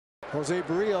Jose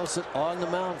Berrios on the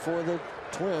mound for the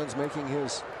Twins, making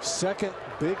his second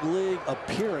big league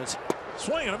appearance.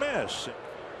 Swing and a miss.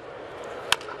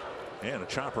 And a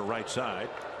chopper right side.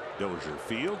 Dozier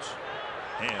fields.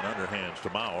 And underhands to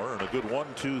Mauer. And a good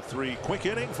 1-2-3 quick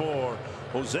inning for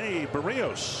Jose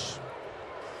Berrios.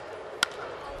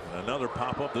 And another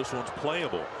pop-up. This one's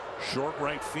playable. Short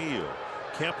right field.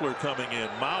 Kepler coming in.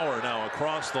 Mauer now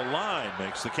across the line.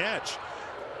 Makes the catch.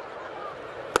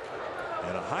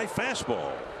 And a high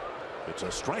fastball. It's a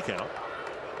strikeout.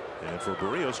 And for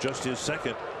Berrios, just his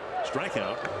second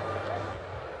strikeout.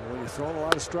 When you're throwing a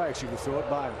lot of strikes, you can throw it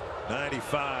by him.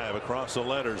 95 across the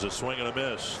letters, a swing and a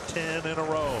miss. 10 in a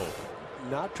row.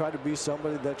 Not try to be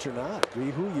somebody that you're not. Be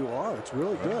who you are. It's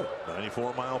really good.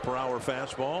 94-mile-per-hour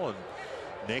fastball, and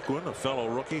Naquin, a fellow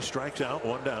rookie, strikes out,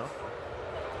 one down.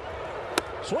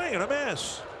 Swing and a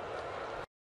miss.